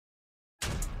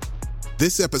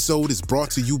This episode is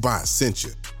brought to you by Essentia.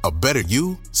 A better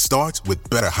you starts with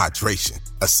better hydration.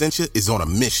 Essentia is on a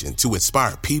mission to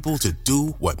inspire people to do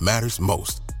what matters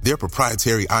most. Their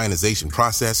proprietary ionization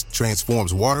process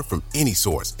transforms water from any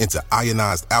source into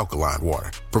ionized alkaline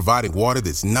water, providing water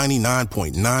that's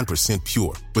 99.9%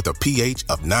 pure with a pH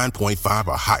of 9.5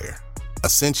 or higher.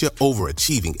 Essentia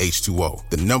Overachieving H2O,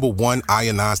 the #1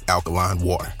 ionized alkaline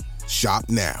water. Shop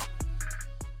now.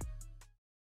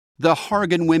 The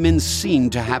Hargan women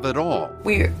seemed to have it all.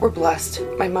 We were blessed.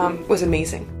 My mom was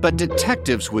amazing. But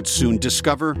detectives would soon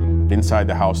discover inside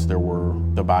the house there were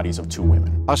the bodies of 2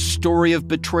 women. A story of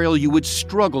betrayal you would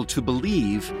struggle to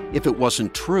believe if it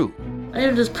wasn't true. I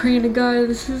am just praying to God,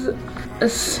 this is a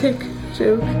sick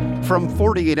joke. From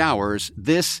 48 Hours,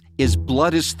 this is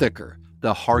Blood is Thicker,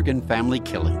 the Hargan Family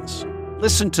Killings.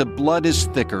 Listen to Blood is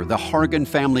Thicker, the Hargan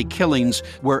Family Killings,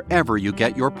 wherever you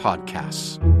get your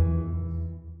podcasts.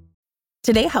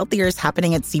 Today, healthier is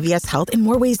happening at CVS Health in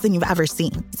more ways than you've ever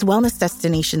seen. It's wellness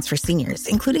destinations for seniors,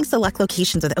 including select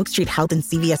locations with Oak Street Health and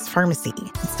CVS Pharmacy.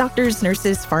 It's doctors,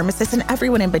 nurses, pharmacists, and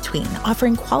everyone in between,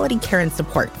 offering quality care and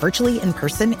support virtually, in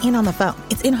person, and on the phone.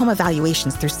 It's in-home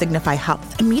evaluations through Signify Health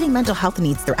and meeting mental health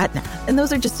needs through Aetna. And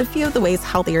those are just a few of the ways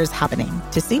healthier is happening.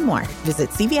 To see more,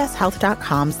 visit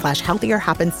cvshealth.com/healthier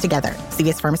happens together.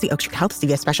 CVS Pharmacy, Oak Street Health,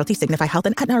 CVS Specialty, Signify Health,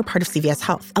 and Aetna are part of CVS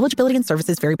Health. Eligibility and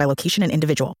services vary by location and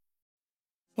individual.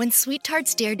 When Sweet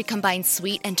Tarts dared to combine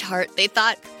sweet and tart, they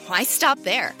thought, why stop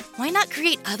there? Why not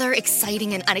create other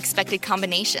exciting and unexpected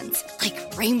combinations?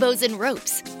 Like rainbows and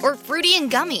ropes, or fruity and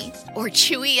gummy, or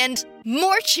chewy and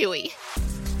more chewy.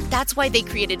 That's why they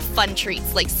created fun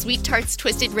treats like Sweet Tarts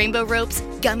Twisted Rainbow Ropes,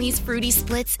 Gummies Fruity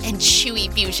Splits, and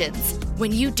Chewy Fusions.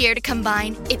 When you dare to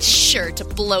combine, it's sure to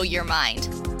blow your mind.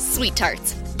 Sweet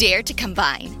Tarts, dare to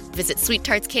combine. Visit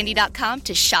sweettartscandy.com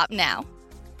to shop now.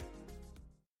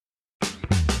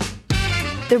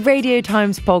 The Radio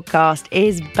Times podcast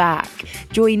is back.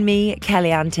 Join me,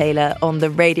 Kellyanne Taylor, on the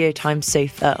Radio Times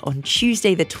sofa on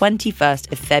Tuesday the 21st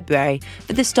of February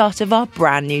for the start of our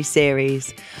brand new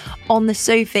series. On the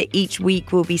sofa each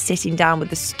week, we'll be sitting down with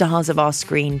the stars of our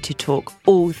screen to talk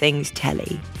all things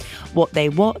telly. What they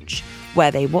watch,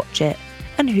 where they watch it,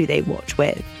 and who they watch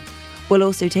with. We'll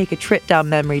also take a trip down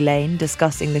memory lane,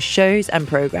 discussing the shows and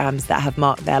programmes that have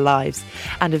marked their lives.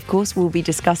 And of course, we'll be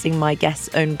discussing my guest's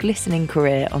own glistening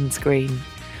career on screen.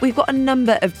 We've got a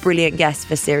number of brilliant guests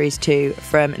for Series 2,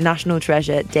 from national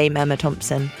treasure Dame Emma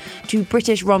Thompson, to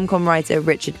British rom-com writer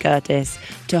Richard Curtis,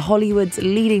 to Hollywood's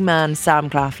leading man Sam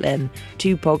Claflin,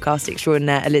 to podcast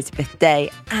extraordinaire Elizabeth Day,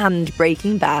 and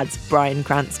Breaking Bad's Bryan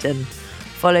Cranston.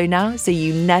 Follow now so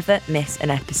you never miss an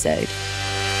episode.